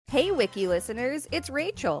Hey, Wiki listeners, it's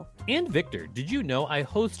Rachel. And Victor, did you know I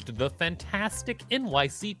host the fantastic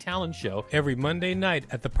NYC Talent Show every Monday night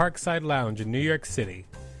at the Parkside Lounge in New York City?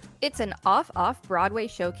 It's an off-Broadway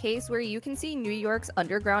showcase where you can see New York's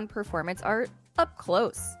underground performance art up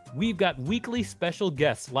close. We've got weekly special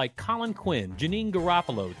guests like Colin Quinn, Janine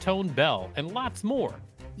Garofalo, Tone Bell, and lots more.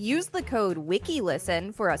 Use the code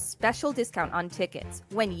WIKILISTEN for a special discount on tickets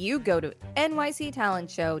when you go to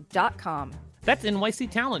nyctalentshow.com. That's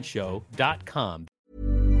nyctalentshow.com.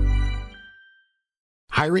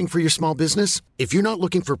 Hiring for your small business? If you're not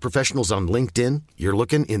looking for professionals on LinkedIn, you're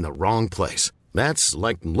looking in the wrong place. That's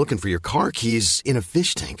like looking for your car keys in a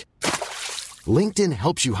fish tank. LinkedIn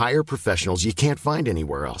helps you hire professionals you can't find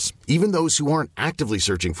anywhere else, even those who aren't actively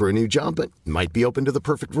searching for a new job but might be open to the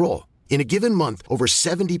perfect role. In a given month, over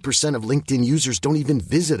 70% of LinkedIn users don't even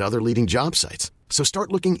visit other leading job sites. So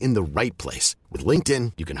start looking in the right place. With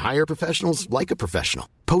LinkedIn, you can hire professionals like a professional.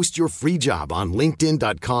 Post your free job on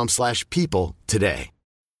linkedin.com/people today.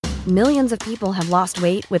 Millions of people have lost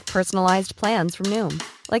weight with personalized plans from Noom.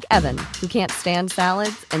 Like Evan, who can't stand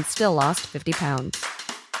salads and still lost 50 pounds.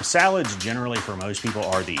 Salads generally for most people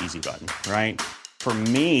are the easy button, right? For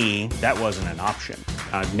me, that wasn't an option.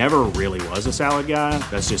 I never really was a salad guy.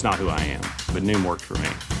 That's just not who I am. But Noom worked for me.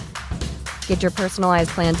 Get your personalized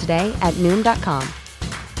plan today at Noom.com.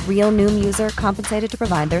 Real Noom user compensated to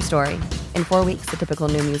provide their story. In 4 weeks, the typical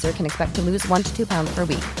Noom user can expect to lose 1 to 2 pounds per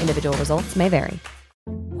week. Individual results may vary.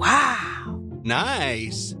 Wow.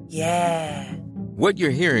 Nice. Yeah. What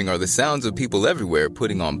you're hearing are the sounds of people everywhere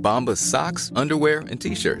putting on Bombas socks, underwear, and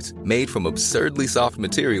T-shirts made from absurdly soft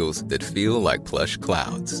materials that feel like plush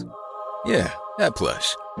clouds. Yeah, that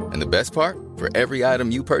plush. And the best part? For every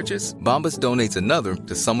item you purchase, Bombas donates another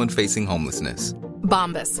to someone facing homelessness.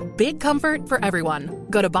 Bombas. Big comfort for everyone.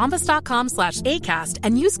 Go to bombas.com/ACAST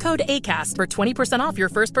and use code ACAST for 20% off your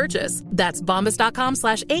first purchase. That's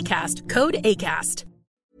bombas.com/ACAST. Code ACAST.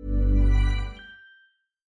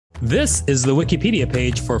 This is the Wikipedia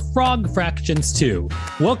page for Frog Fractions 2.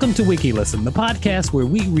 Welcome to WikiListen, the podcast where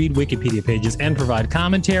we read Wikipedia pages and provide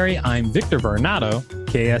commentary. I'm Victor Varnado,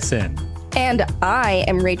 KSN. And I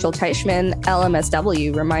am Rachel Teichman,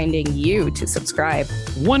 LMSW, reminding you to subscribe.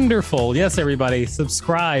 Wonderful. Yes, everybody,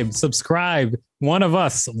 subscribe. One of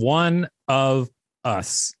us.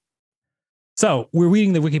 So we're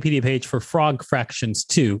reading the Wikipedia page for Frog Fractions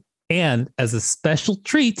 2. And as a special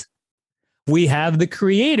treat, we have the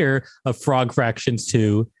creator of Frog Fractions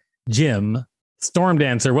 2, Jim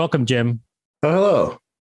Stormdancer. Welcome, Jim. Oh, hello.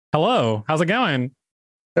 Hello. How's it going?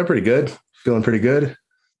 Pretty good. Feeling pretty good.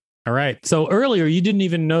 All right. So earlier, you didn't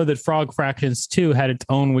even know that Frog Fractions 2 had its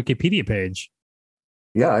own Wikipedia page.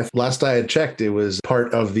 Yeah. Last I had checked, it was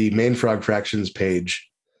part of the main Frog Fractions page.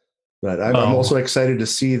 But I'm also excited to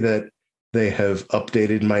see that they have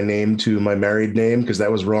updated my name to my married name because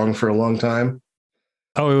that was wrong for a long time.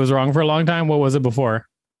 Oh, it was wrong for a long time? What was it before?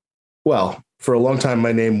 Well, for a long time,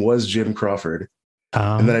 my name was Jim Crawford.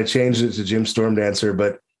 And then I changed it to Jim Stormdancer,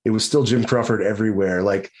 but it was still Jim Crawford everywhere.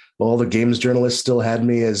 Like all the games journalists still had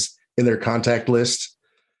me as in their contact list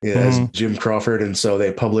as Jim Crawford. And so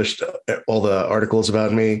they published all the articles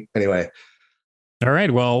about me. Anyway. All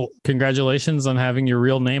right. Well, congratulations on having your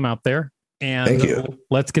real name out there. And thank you.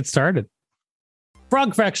 Let's get started.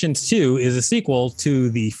 Frog Fractions 2 is a sequel to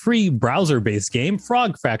the free browser-based game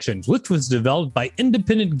Frog Fractions, which was developed by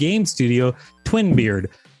independent game studio Twinbeard,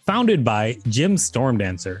 founded by Jim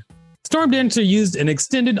Stormdancer. Stormdancer used an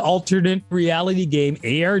extended alternate reality game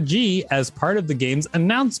ARG as part of the game's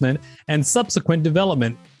announcement and subsequent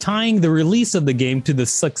development, tying the release of the game to the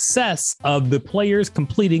success of the players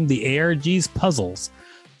completing the ARG's puzzles.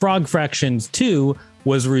 Frog Fractions 2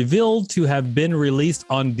 was revealed to have been released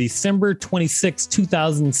on December 26,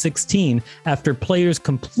 2016, after players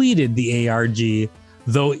completed the ARG,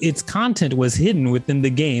 though its content was hidden within the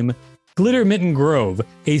game Glitter Mitten Grove,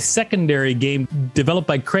 a secondary game developed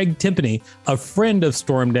by Craig Timpany, a friend of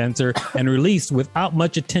Stormdancer, and released without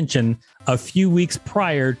much attention a few weeks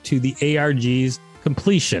prior to the ARG's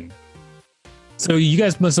completion. So you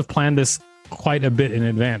guys must have planned this quite a bit in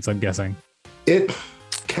advance, I'm guessing. It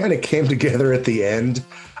kind of came together at the end.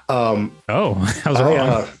 I was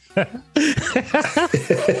wrong. I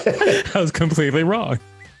was completely wrong.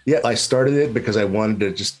 Yeah, I started it because I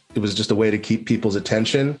wanted to it was just a way to keep people's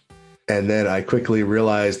attention. And then I quickly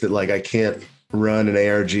realized that I can't run an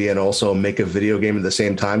ARG and also make a video game at the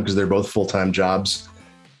same time because they're both full-time jobs.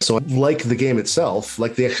 So like the game itself,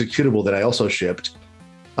 like the executable that I also shipped,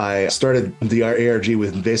 I started the ARG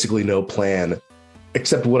with basically no plan,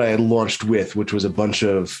 except what I had launched with, which was a bunch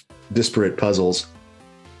of disparate puzzles.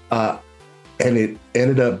 And it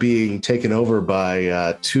ended up being taken over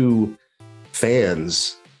by two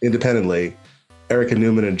fans independently, Erica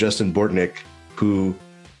Newman and Justin Bortnick, who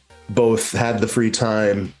both had the free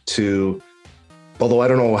time to, although I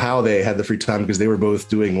don't know how they had the free time because they were both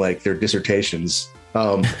doing like their dissertations.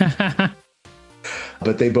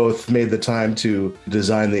 But they both made the time to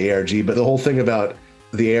design the ARG. But the whole thing about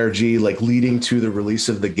the ARG, like leading to the release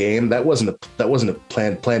of the game, that wasn't a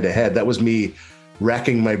planned ahead. That was me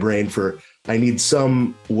racking my brain for, I need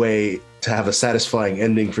some way to have a satisfying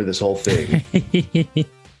ending for this whole thing.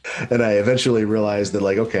 And I eventually realized that,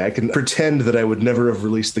 like, okay, I can pretend that I would never have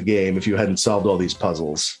released the game if you hadn't solved all these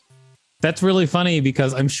puzzles. That's really funny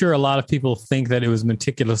because I'm sure a lot of people think that it was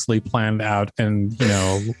meticulously planned out. And, you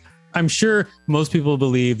know, I'm sure most people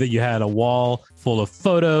believe that you had a wall full of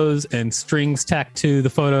photos and strings tacked to the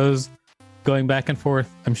photos going back and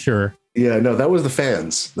forth. I'm sure. Yeah, no, that was the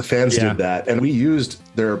fans. The fans did that. And we used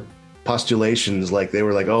their postulations. Like they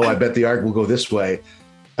were like, oh, I bet the ARG will go this way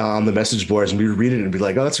on the message boards. And we would read it and be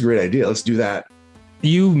like, oh, that's a great idea. Let's do that.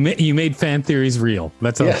 You made fan theories real.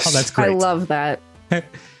 That's great. I love that.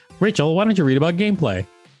 Rachel, why don't you read about gameplay?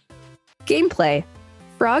 Gameplay.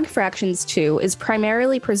 Frog Fractions 2 is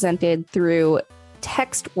primarily presented through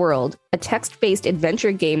Text World, a text-based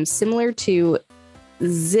adventure game similar to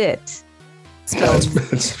Zit. Spelled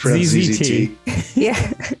ZZT.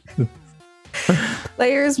 Yeah.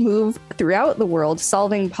 Players move throughout the world,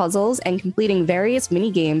 solving puzzles and completing various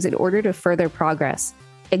mini-games in order to further progress.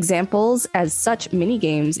 Examples as such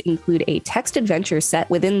mini-games include a text adventure set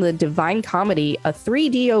within the Divine Comedy, a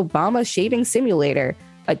 3D Obama shaving simulator.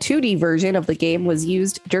 A 2D version of the game was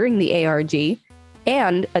used during the ARG,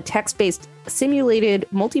 and a text-based simulated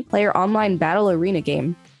multiplayer online battle arena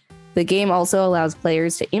game. The game also allows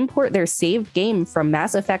players to import their saved game from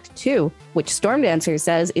Mass Effect 2, which Stormdancer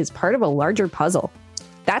says is part of a larger puzzle.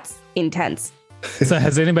 That's intense. So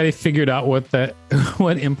has anybody figured out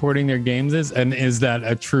what importing their games is? And is that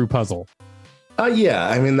a true puzzle? Yeah.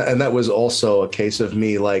 I mean, and that was also a case of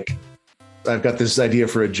me, like, I've got this idea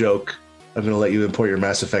for a joke. I'm going to let you import your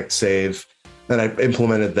Mass Effect save. And I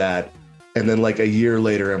implemented that. And then like a year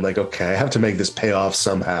later, I'm like, okay, I have to make this pay off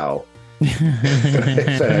somehow.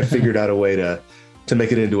 And I figured out a way to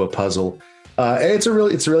make it into a puzzle. And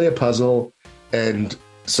it's really a puzzle. And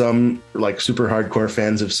some like super hardcore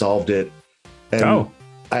fans have solved it. And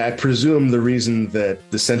I presume the reason that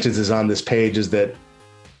the sentence is on this page is that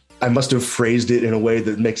I must have phrased it in a way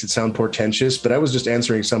that makes it sound portentous, but I was just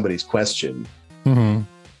answering somebody's question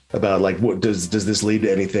about like, what does this lead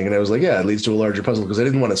to anything? And I was like, yeah, it leads to a larger puzzle, because I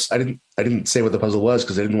didn't say what the puzzle was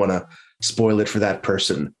because I didn't want to spoil it for that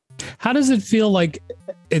person. How does it feel like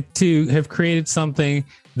to have created something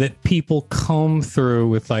that people comb through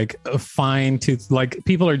with like a fine tooth, like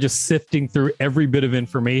people are just sifting through every bit of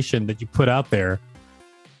information that you put out there?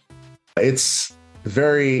 It's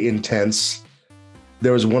very intense.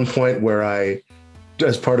 There was one point where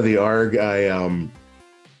as part of the ARG,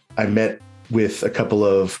 I met with a couple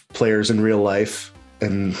of players in real life,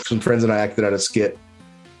 and some friends and I acted out a skit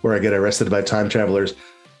where I get arrested by time travelers.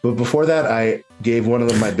 But before that, I gave one of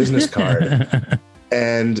them my business card.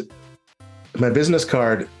 And my business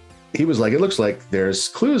card, he was like, it looks like there's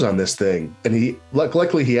clues on this thing. And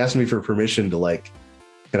luckily he asked me for permission to like,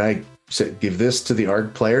 can I give this to the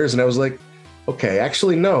ARG players? And I was like, okay,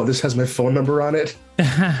 actually, no, this has my phone number on it.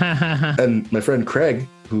 And my friend Craig,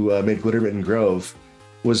 who made Glittermitten Grove,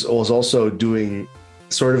 was also doing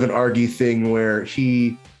sort of an ARG-y thing where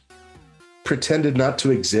he pretended not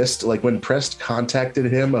to exist. Like when Prest contacted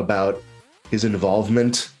him about his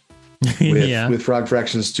involvement with Frog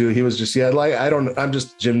Fractions 2, he was just, I'm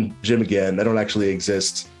just Jim again. I don't actually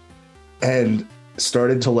exist. And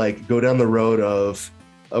started to like go down the road of,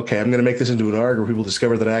 okay, I'm going to make this into an ARG where people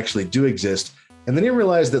discover that I actually do exist. And then he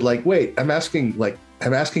realized that like, wait, I'm asking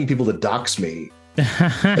people to dox me.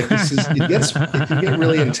 Like it can get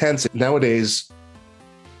really intense. Nowadays,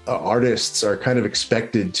 artists are kind of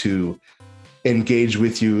expected to engage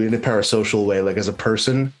with you in a parasocial way, like as a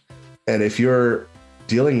person. And if you're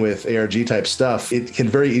dealing with ARG type stuff, it can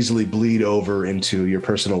very easily bleed over into your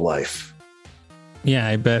personal life. Yeah,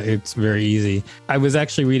 I bet it's very easy. I was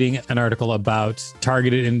actually reading an article about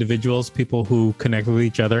targeted individuals, people who connect with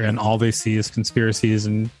each other and all they see is conspiracies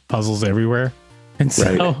and puzzles everywhere. And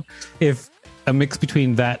so if a mix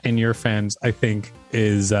between that and your fans, I think,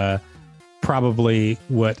 is probably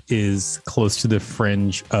what is close to the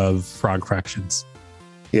fringe of Frog Fractions.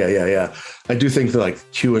 Yeah. I do think that like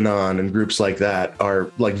QAnon and groups like that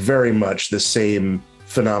are like very much the same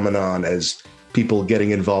phenomenon as people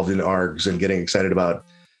getting involved in ARGs and getting excited about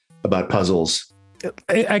puzzles.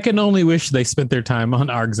 I can only wish they spent their time on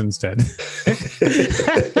ARGs instead.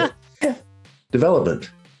 Development.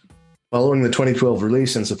 Following the 2012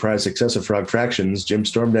 release and surprise success of Frog Fractions, Jim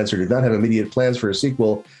Stormdancer did not have immediate plans for a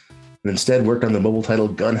sequel and instead worked on the mobile title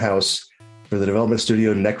Gunhouse for the development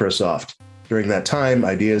studio Necrosoft. During that time,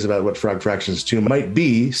 ideas about what Frog Fractions 2 might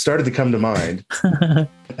be started to come to mind.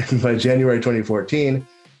 And by January 2014,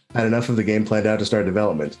 had enough of the game planned out to start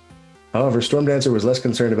development. However, Stormdancer was less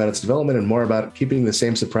concerned about its development and more about keeping the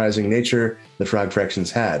same surprising nature that Frog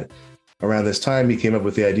Fractions had. Around this time, he came up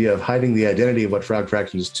with the idea of hiding the identity of what Frog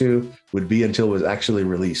Fractions 2 would be until it was actually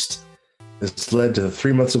released. This led to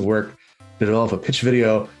 3 months of work to develop a pitch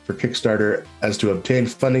video for Kickstarter as to obtain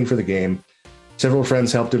funding for the game. Several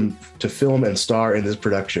friends helped him to film and star in this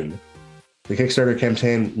production. The Kickstarter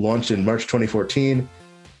campaign launched in March 2014,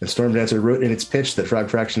 and Stormdancer wrote in its pitch that Frog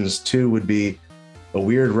Fractions 2 would be a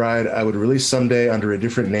weird ride I would release someday under a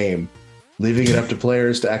different name, leaving it up to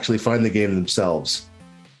players to actually find the game themselves.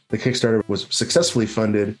 The Kickstarter was successfully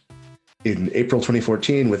funded in April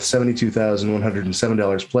 2014 with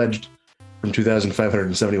 $72,107 pledged from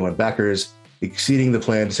 2,571 backers, exceeding the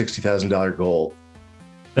planned $60,000 goal.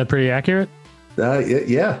 That pretty accurate?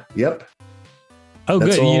 Yeah. Yep. Oh,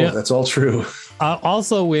 that's good. That's all true.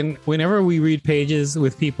 Also, whenever we read pages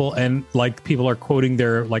with people and like people are quoting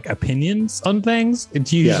their like opinions on things,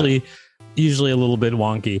 it's usually a little bit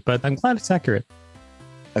wonky, but I'm glad it's accurate.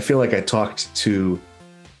 I feel like I talked to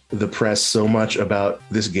the press so much about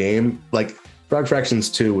this game. Like Frog Fractions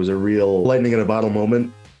 2 was a real lightning in a bottle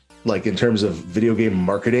moment, like in terms of video game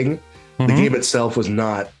marketing. Mm-hmm. The game itself was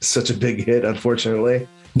not such a big hit, unfortunately.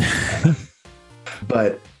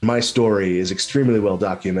 But my story is extremely well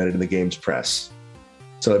documented in the game's press.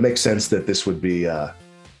 So it makes sense that this would be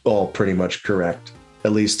all pretty much correct,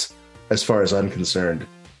 at least as far as I'm concerned.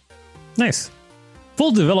 Nice.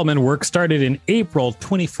 Full development work started in April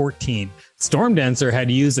 2014. Stormdancer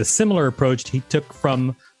had used a similar approach he took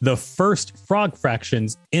from the first Frog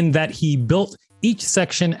Fractions in that he built each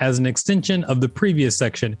section as an extension of the previous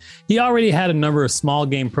section. He already had a number of small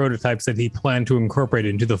game prototypes that he planned to incorporate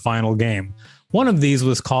into the final game. One of these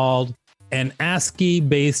was called an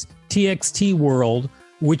ASCII-based TXT World,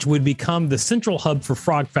 which would become the central hub for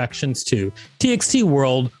Frog Fractions 2. TXT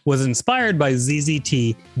World was inspired by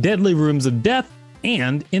ZZT, Deadly Rooms of Death,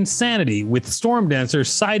 and Insanity, with Stormdancer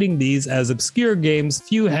citing these as obscure games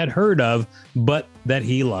few had heard of, but that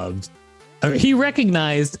he loved. He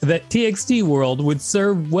recognized that TXT World would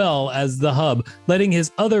serve well as the hub, letting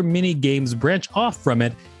his other mini-games branch off from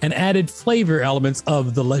it, and added flavor elements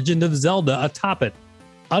of The Legend of Zelda atop it.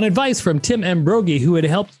 On advice from Tim Ambrogi, who had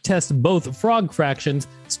helped test both Frog Fractions,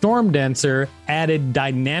 Stormdancer added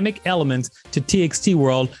dynamic elements to TXT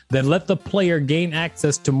World that let the player gain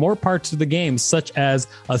access to more parts of the game, such as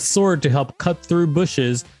a sword to help cut through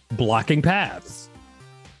bushes, blocking paths.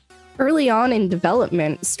 Early on in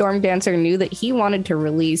development, Stormdancer knew that he wanted to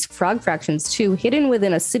release Frog Fractions 2 hidden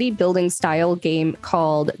within a city building style game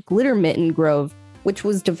called Glittermitten Grove, which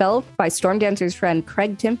was developed by Stormdancer's friend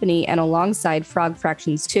Craig Timpany and alongside Frog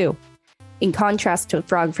Fractions 2. In contrast to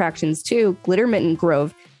Frog Fractions 2, Glittermitten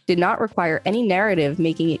Grove did not require any narrative,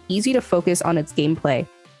 making it easy to focus on its gameplay.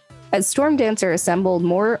 As Stormdancer assembled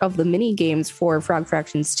more of the mini-games for Frog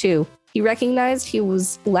Fractions 2, he recognized he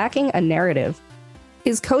was lacking a narrative.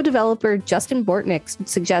 His co-developer Justin Bortnick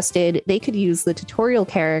suggested they could use the tutorial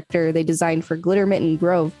character they designed for Glittermitten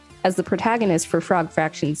Grove as the protagonist for Frog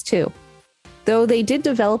Fractions 2. Though they did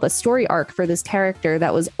develop a story arc for this character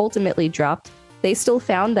that was ultimately dropped, they still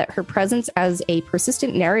found that her presence as a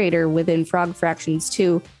persistent narrator within Frog Fractions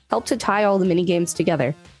 2 helped to tie all the minigames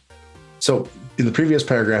together. So in the previous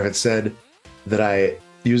paragraph, it said that I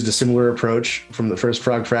used a similar approach from the first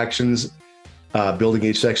Frog Fractions, building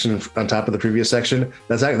each section on top of the previous section.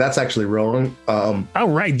 That's actually wrong. Oh,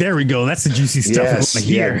 right. There we go. That's the juicy stuff. Yes,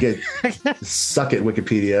 Here. Suck it,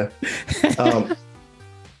 Wikipedia.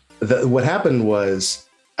 What happened was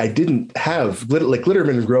I didn't have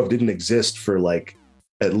Glittermitten Grove didn't exist for like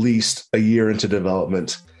at least a year into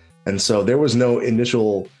development. And so there was no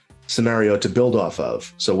initial scenario to build off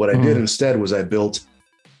of. So what I did instead was I built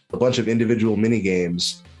a bunch of individual mini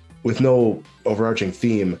games with no overarching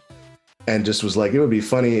theme, and just was like, it would be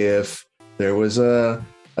funny if there was a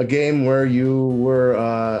game where you were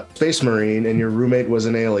a space marine and your roommate was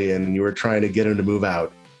an alien and you were trying to get him to move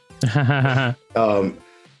out.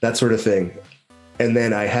 That sort of thing. And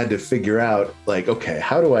then I had to figure out, like, okay,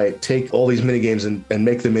 how do I take all these mini games and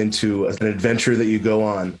make them into an adventure that you go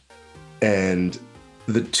on? And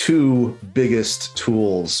the two biggest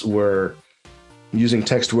tools were using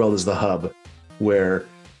Text World as the hub, where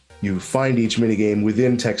you find each minigame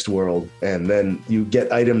within Text World, and then you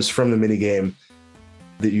get items from the minigame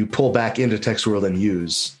that you pull back into Text World and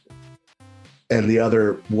use. And the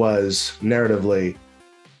other was narratively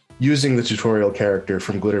using the tutorial character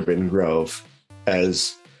from Glitterbitten Grove.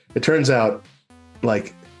 As it turns out,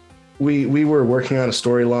 like, we were working on a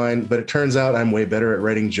storyline, but it turns out I'm way better at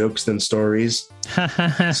writing jokes than stories.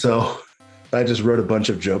 So I just wrote a bunch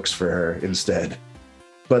of jokes for her instead.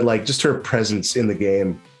 But like, just her presence in the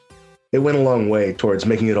game, it went a long way towards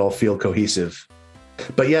making it all feel cohesive.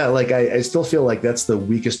 But yeah, like I still feel like that's the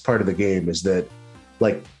weakest part of the game, is that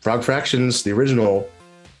like Frog Fractions, the original,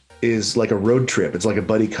 is like a road trip. It's like a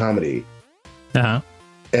buddy comedy. Uh-huh.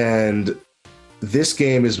 And this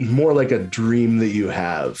game is more like a dream that you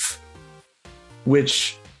have,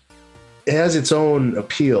 which has its own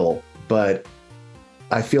appeal, but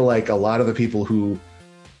I feel like a lot of the people who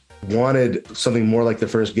wanted something more like the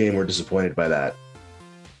first game were disappointed by that.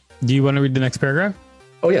 Do you want to read the next paragraph?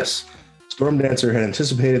 Oh, yes. Storm Dancer had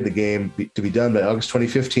anticipated the game to be done by August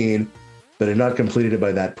 2015, but had not completed it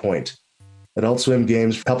by that point. Adult Swim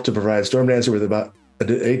Games helped to provide Storm Dancer with about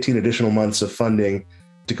 18 additional months of funding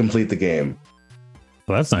to complete the game.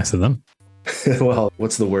 Well, that's nice of them. Well,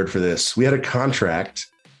 what's the word for this? We had a contract,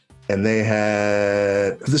 and they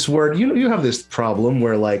had this word. You have this problem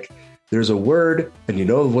where like there's a word and you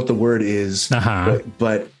know what the word is,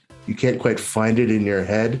 but you can't quite find it in your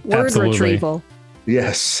head. Word Absolutely. retrieval.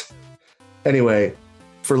 Yes. Anyway,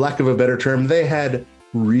 for lack of a better term, they had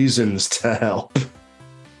reasons to help.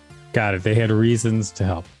 Got it. They had reasons to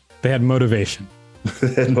help. They had motivation.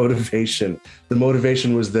 They had motivation. The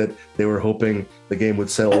motivation was that they were hoping the game would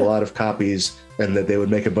sell a lot of copies and that they would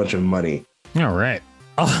make a bunch of money. All right.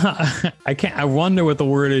 I wonder what the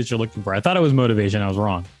word is you're looking for. I thought it was motivation. I was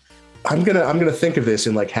wrong. I'm gonna think of this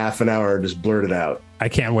in like half an hour and just blurt it out. I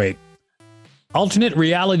can't wait. Alternate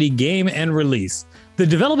reality game and release. The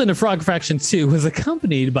development of Frog Fractions 2 was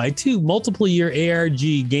accompanied by 2 multiple-year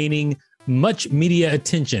ARG gaining much media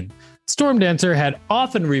attention. Storm Dancer had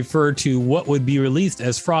often referred to what would be released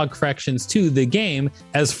as Frog Fractions 2, the game,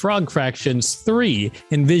 as Frog Fractions 3,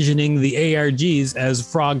 envisioning the ARGs as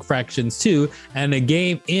Frog Fractions 2 and a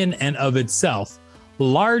game in and of itself.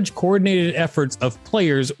 Large coordinated efforts of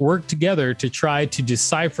players worked together to try to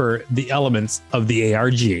decipher the elements of the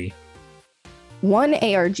ARG. One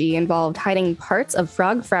ARG involved hiding parts of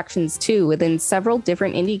Frog Fractions 2 within several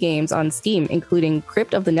different indie games on Steam, including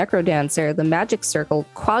Crypt of the Necrodancer, The Magic Circle,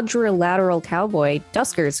 Quadrilateral Cowboy,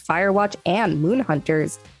 Duskers, Firewatch, and Moon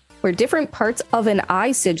Hunters, where different parts of an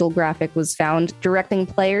eye sigil graphic was found, directing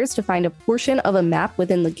players to find a portion of a map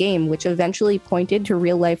within the game, which eventually pointed to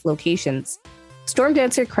real-life locations. Storm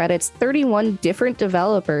Dancer credits 31 different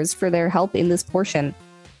developers for their help in this portion.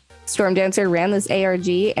 Storm Dancer ran this ARG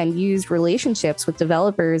and used relationships with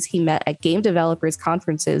developers he met at game developers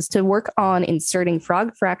conferences to work on inserting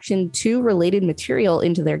Frog Fraction 2 related material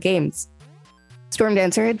into their games. Storm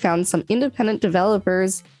Dancer had found some independent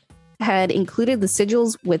developers had included the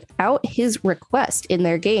sigils without his request in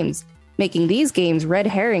their games, making these games red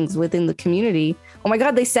herrings within the community. Oh my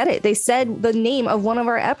God, they said it. They said the name of one of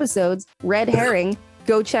our episodes, Red Herring.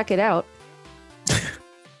 Go check it out.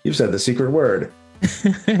 You've said the secret word.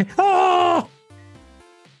 Oh!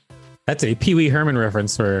 That's a Pee Wee Herman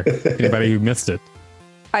reference for anybody who missed it.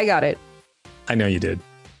 I got it. I know you did.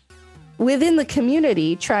 Within the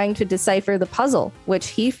community, trying to decipher the puzzle, which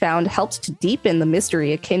he found helped to deepen the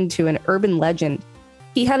mystery akin to an urban legend.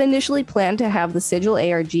 He had initially planned to have the sigil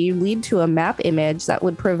ARG lead to a map image that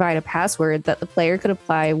would provide a password that the player could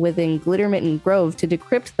apply within Glittermitten Grove to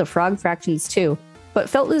decrypt the Frog Fractions 2, but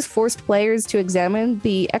felt this forced players to examine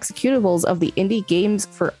the executables of the indie games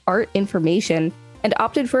for art information and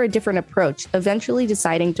opted for a different approach, eventually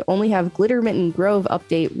deciding to only have Glittermitten Grove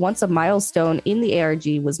update once a milestone in the ARG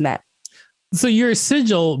was met. So your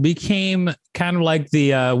sigil became kind of like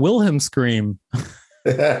the Wilhelm scream.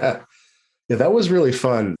 Yeah, that was really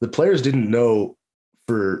fun. The players didn't know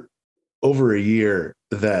for over a year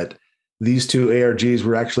that these two ARGs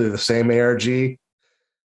were actually the same ARG,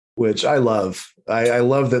 which I love. I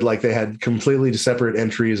love that like they had completely separate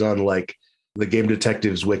entries on like the Game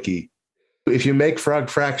Detectives wiki. If you make Frog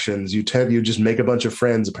Fractions, you just make a bunch of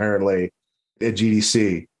friends apparently at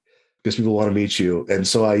GDC because people want to meet you. And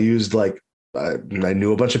so I used like I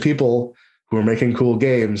knew a bunch of people who were making cool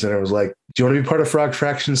games, and I was like, "Do you want to be part of Frog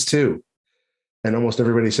Fractions too?" And almost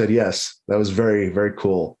everybody said yes. That was very, very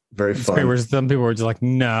cool, very fun. Some people were just like,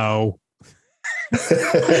 "No."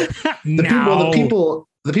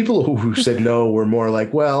 The people who said no were more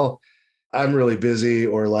like, well, I'm really busy,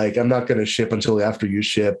 or like, I'm not going to ship until after you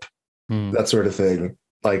ship, that sort of thing.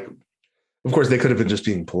 Like, Of course, they could have been just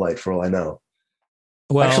being polite for all I know.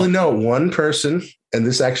 Well, actually, no, one person, and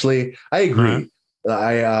this actually, I agree.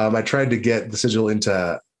 I tried to get the sigil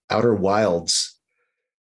into Outer Wilds.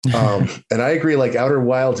 And I agree, like Outer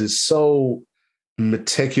Wilds is so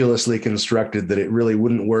meticulously constructed that it really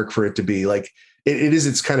wouldn't work for it to be like,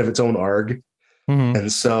 it's kind of its own ARG. Mm-hmm.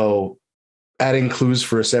 And so adding clues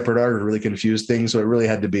for a separate ARG would really confuse things. So it really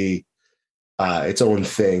had to be its own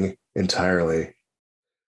thing entirely.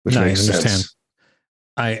 Which makes sense.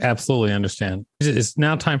 I absolutely understand. It's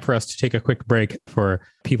now time for us to take a quick break for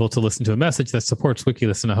people to listen to a message that supports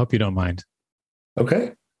WikiListen. I hope you don't mind.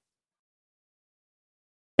 Okay.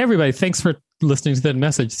 Hey everybody, thanks for listening to that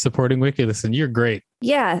message supporting WikiListen. You're great.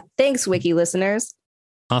 Yeah, thanks, Wiki listeners.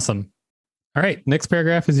 Awesome. All right, next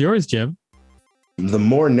paragraph is yours, Jim. The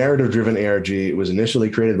more narrative-driven ARG was initially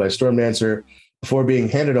created by Stormdancer before being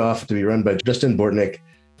handed off to be run by Justin Bortnick,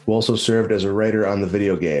 who also served as a writer on the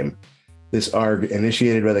video game. This ARG,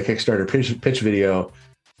 initiated by the Kickstarter pitch video,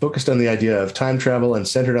 focused on the idea of time travel and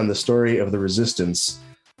centered on the story of the Resistance,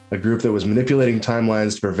 a group that was manipulating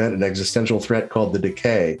timelines to prevent an existential threat called the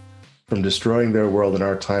Decay from destroying their world in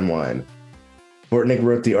our timeline. Bortnick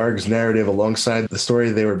wrote the ARG's narrative alongside the story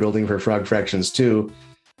they were building for Frog Fractions 2,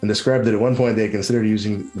 and described that at one point they had considered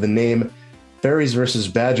using the name Fairies vs.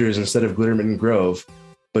 Badgers instead of Glittermitten Grove,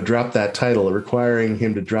 but dropped that title, requiring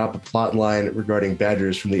him to drop a plot line regarding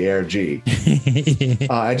badgers from the ARG.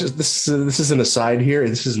 This is an aside here.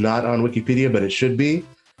 This is not on Wikipedia, but it should be.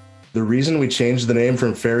 The reason we changed the name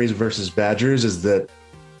from Fairies versus Badgers is that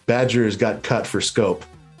Badgers got cut for scope.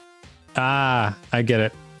 I get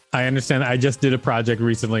it. I understand. I just did a project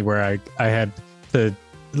recently where I had a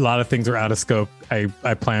lot of things were out of scope.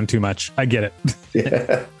 I planned too much. I get it.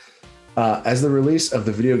 Yeah. As the release of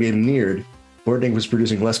the video game neared, Bortnick was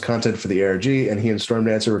producing less content for the ARG, and he and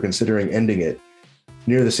Stormdancer were considering ending it.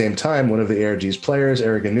 Near the same time, one of the ARG's players,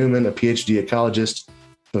 Erica Newman, a PhD ecologist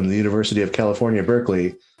from the University of California,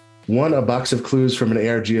 Berkeley, won a box of clues from an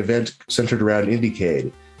ARG event centered around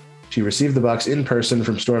Indiecade. She received the box in person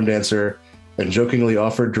from Stormdancer and jokingly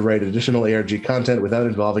offered to write additional ARG content without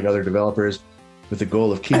involving other developers, with the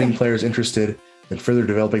goal of keeping players interested and further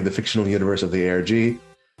developing the fictional universe of the ARG.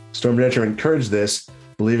 Stormdancer encouraged this,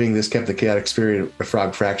 believing this kept the chaotic spirit of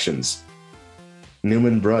Frog Fractions.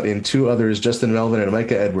 Newman brought in two others, Justin Melvin and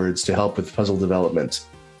Micah Edwards, to help with puzzle development.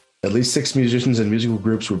 At least 6 musicians and musical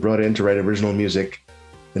groups were brought in to write original music,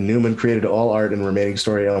 and Newman created all art and remaining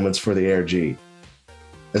story elements for the ARG.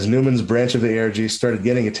 As Newman's branch of the ARG started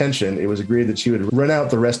getting attention, it was agreed that she would run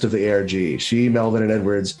out the rest of the ARG. She, Melvin, and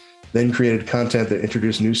Edwards then created content that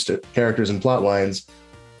introduced new characters and plot lines,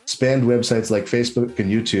 spanned websites like Facebook and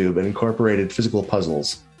YouTube, and incorporated physical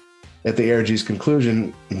puzzles. At the ARG's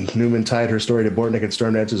conclusion, Newman tied her story to Bortnick and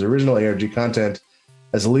Stormdancer's original ARG content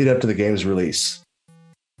as a lead-up to the game's release.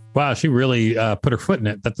 Wow, she really put her foot in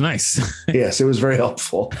it. That's nice. Yes, it was very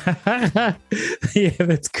helpful. Yeah,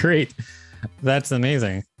 that's great. That's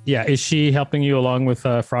amazing. Yeah, is she helping you along with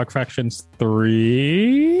Frog Fractions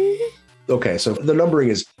 3? Okay, so the numbering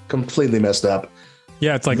is completely messed up.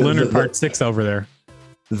 Yeah, it's like Lunar Part 6 over there.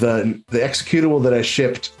 The executable that I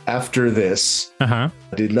shipped after this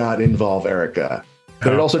did not involve Erica,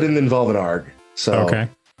 but it also didn't involve an ARG. So okay,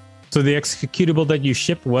 so the executable that you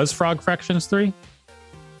shipped was Frog Fractions 3?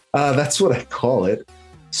 That's what I call it.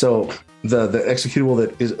 So the executable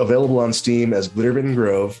that is available on Steam as Glittermitten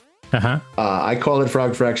Grove, I call it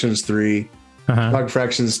Frog Fractions 3. Frog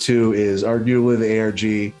Fractions 2 is arguably the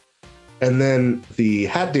ARG. And then the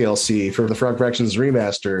Hat DLC for the Frog Fractions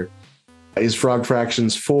Remaster is Frog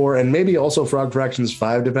Fractions 4 and maybe also Frog Fractions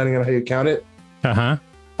 5, depending on how you count it.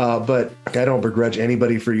 But I don't begrudge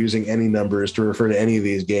anybody for using any numbers to refer to any of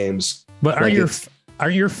these games. But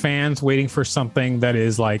are your fans waiting for something that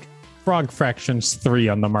is like Frog Fractions 3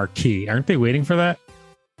 on the marquee? Aren't they waiting for that?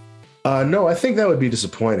 No, I think that would be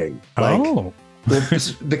disappointing.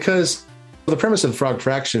 Because the premise of Frog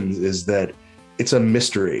Fractions is that it's a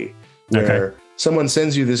mystery where someone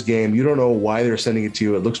sends you this game. You don't know why they're sending it to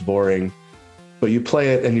you. It looks boring, but you play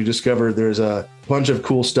it and you discover there's a bunch of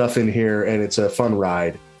cool stuff in here and it's a fun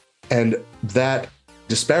ride. And that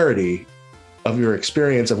disparity of your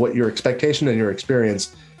experience, of what your expectation and your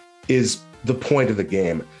experience is the point of the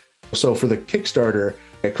game. So for the Kickstarter,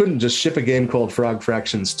 I couldn't just ship a game called Frog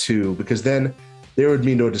Fractions 2 because then there would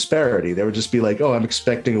be no disparity. There would just be like, oh, I'm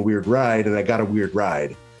expecting a weird ride and I got a weird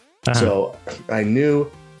ride. So I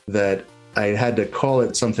knew that I had to call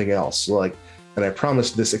it something else. And I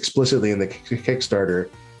promised this explicitly in the Kickstarter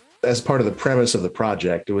as part of the premise of the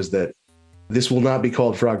project. It was that this will not be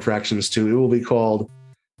called Frog Fractions 2. It will be called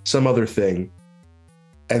some other thing.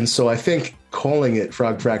 And so I think calling it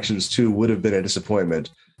Frog Fractions 2 would have been a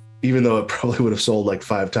disappointment, even though it probably would have sold like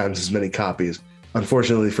 5 times as many copies,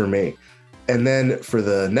 unfortunately for me. And then for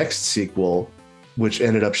the next sequel, which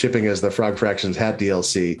ended up shipping as the Frog Fractions Hat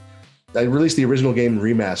DLC, I released the original game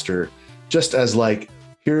remaster just as like,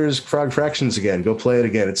 here's Frog Fractions again, go play it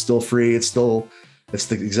again. It's still free. It's the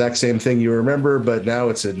exact same thing you remember, but now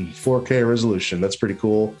it's in 4K resolution. That's pretty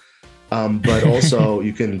cool. But also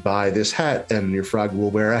you can buy this hat and your frog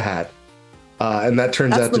will wear a hat. And that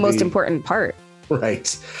turns out to be... That's the most important part.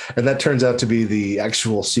 Right. And that turns out to be the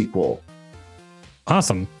actual sequel.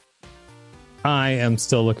 Awesome. I am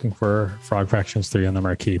still looking for Frog Fractions 3 on the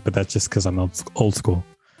marquee, but that's just because I'm old school.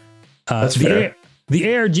 That's fair.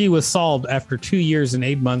 The ARG was solved after 2 years and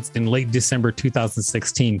 8 months in late December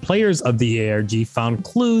 2016. Players of the ARG found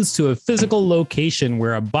clues to a physical location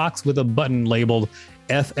where a box with a button labeled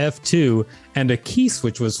FF2 and a key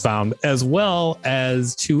switch was found, as well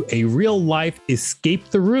as to a real-life Escape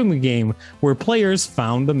the Room game where players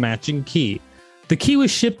found the matching key. The key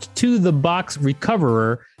was shipped to the box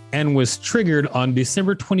recoverer and was triggered on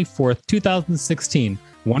December 24th, 2016.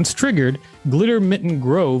 Once triggered, Glitter Mitten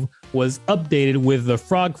Grove was updated with the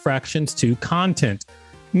Frog Fractions 2 content.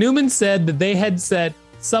 Newman said that they had set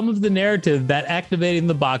some of the narrative that activating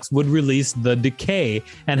the box would release the decay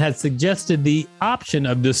and had suggested the option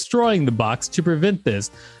of destroying the box to prevent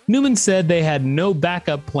this. Newman said they had no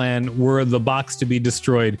backup plan were the box to be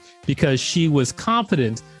destroyed because she was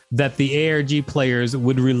confident that the ARG players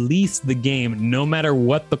would release the game no matter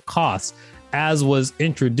what the cost, as was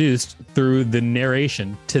introduced through the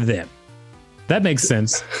narration to them. That makes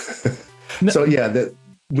sense. So yeah, that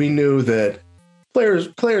we knew that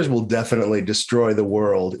players will definitely destroy the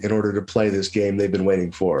world in order to play this game they've been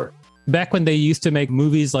waiting for. Back when they used to make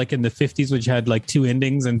movies like in the 50s, which had like 2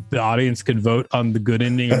 endings and the audience could vote on the good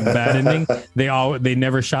ending and the bad ending, they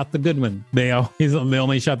never shot the good one. They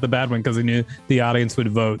only shot the bad one because they knew the audience would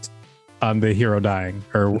vote on the hero dying.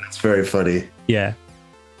 That's very funny. Yeah.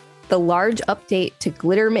 The large update to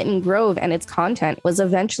Glitter Mitten Grove and its content was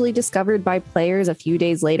eventually discovered by players a few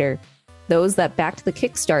days later. Those that backed the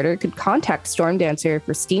Kickstarter could contact Stormdancer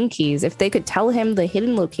for Steam keys if they could tell him the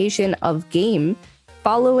hidden location of game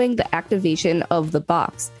following the activation of the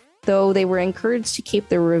box, though they were encouraged to keep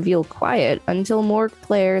the reveal quiet until more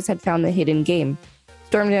players had found the hidden game.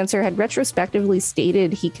 Stormdancer had retrospectively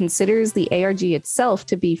stated he considers the ARG itself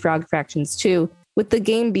to be Frog Fractions 2, with the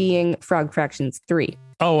game being Frog Fractions 3.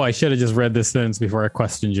 Oh, I should have just read this sentence before I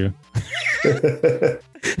questioned you.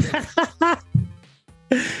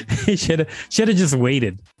 He should have just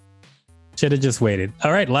waited.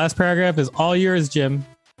 All right, last paragraph is all yours, Jim.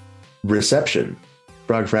 Reception.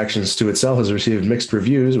 Frog Fractions 2 itself has received mixed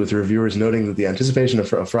reviews, with reviewers noting that the anticipation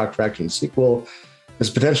of a Frog Fractions sequel has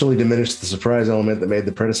potentially diminished the surprise element that made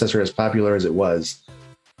the predecessor as popular as it was.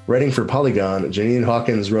 Writing for Polygon, Janine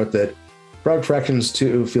Hawkins wrote that Frog Fractions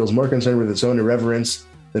 2 feels more concerned with its own irreverence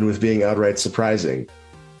than with being outright surprising.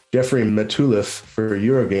 Jeffrey Matulif for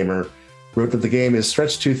Eurogamer wrote that the game is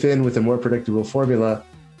stretched too thin with a more predictable formula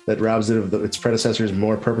that robs it of its predecessor's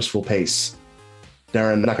more purposeful pace.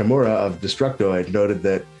 Darren Nakamura of Destructoid noted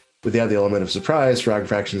that without the element of surprise, Frog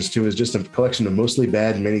Fractions 2 is just a collection of mostly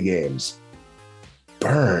bad mini-games.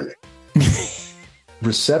 Burn.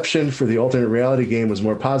 Reception for the alternate reality game was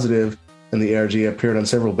more positive, and the ARG appeared on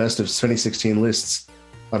several Best of 2016 lists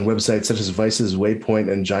on websites such as Vice's Waypoint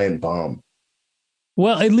and Giant Bomb.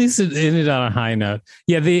 Well, at least it ended on a high note.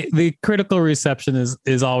 Yeah, the critical reception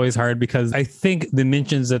is always hard because I think the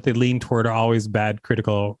mentions that they lean toward are always bad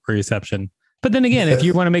critical reception. But then again, if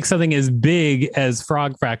you want to make something as big as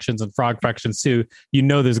Frog Fractions and Frog Fractions 2, you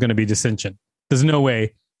know there's going to be dissension. There's no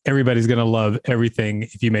way everybody's going to love everything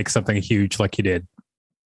if you make something huge like you did.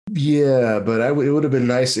 Yeah, but it would have been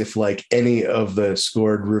nice if like any of the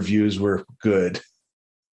scored reviews were good.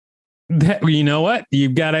 You know what?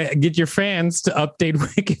 You've got to get your fans to update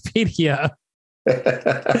Wikipedia.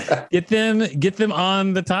 Get them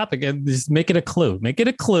on the topic and just make it a clue. Make it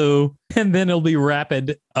a clue, and then it'll be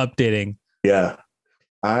rapid updating. Yeah.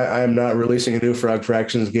 I am not releasing a new Frog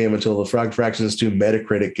Fractions game until the Frog Fractions 2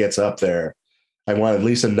 Metacritic gets up there. I want at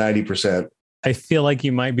least a 90%. I feel like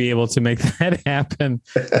you might be able to make that happen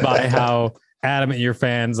by how adamant your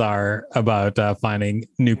fans are about finding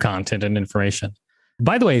new content and information.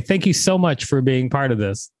 By the way, thank you so much for being part of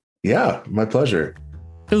this. Yeah, my pleasure.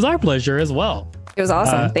 It was our pleasure as well. It was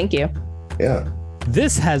awesome. Thank you. Yeah.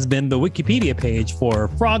 This has been the Wikipedia page for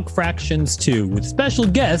Frog Fractions 2 with special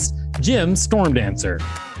guest Jim Stormdancer.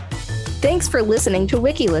 Thanks for listening to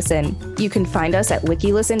WikiListen. You can find us at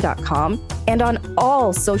wikilisten.com and on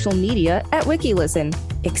all social media at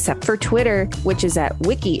WikiListen. except for Twitter, which is at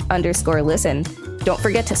wiki_listen. Don't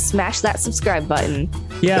forget to smash that subscribe button.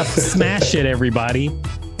 Yeah, smash it, everybody.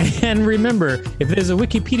 And remember, if there's a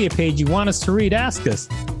Wikipedia page you want us to read, ask us.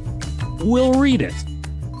 We'll read it.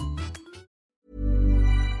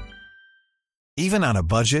 Even on a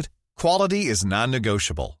budget, quality is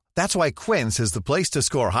non-negotiable. That's why Quince is the place to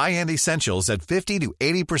score high-end essentials at 50 to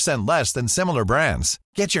 80% less than similar brands.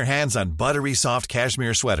 Get your hands on buttery soft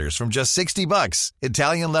cashmere sweaters from just $60,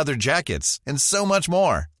 Italian leather jackets, and so much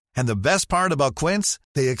more. And the best part about Quince,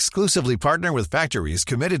 they exclusively partner with factories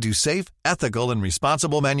committed to safe, ethical, and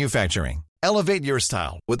responsible manufacturing. Elevate your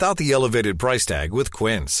style without the elevated price tag with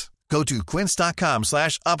Quince. Go to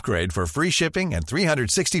quince.com/upgrade for free shipping and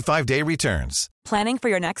 365-day returns. Planning for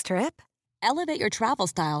your next trip? Elevate your travel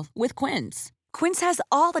style with Quince. Quince has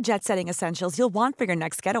all the jet-setting essentials you'll want for your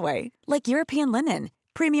next getaway, like European linen,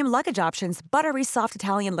 premium luggage options, buttery soft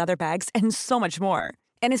Italian leather bags, and so much more.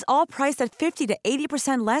 And is all priced at 50 to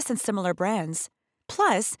 80% less than similar brands.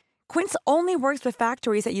 Plus, Quince only works with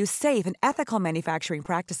factories that use safe and ethical manufacturing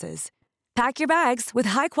practices. Pack your bags with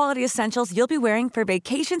high-quality essentials you'll be wearing for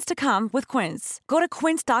vacations to come with Quince. Go to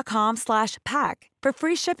quince.com/pack for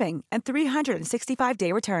free shipping and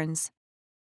 365-day returns.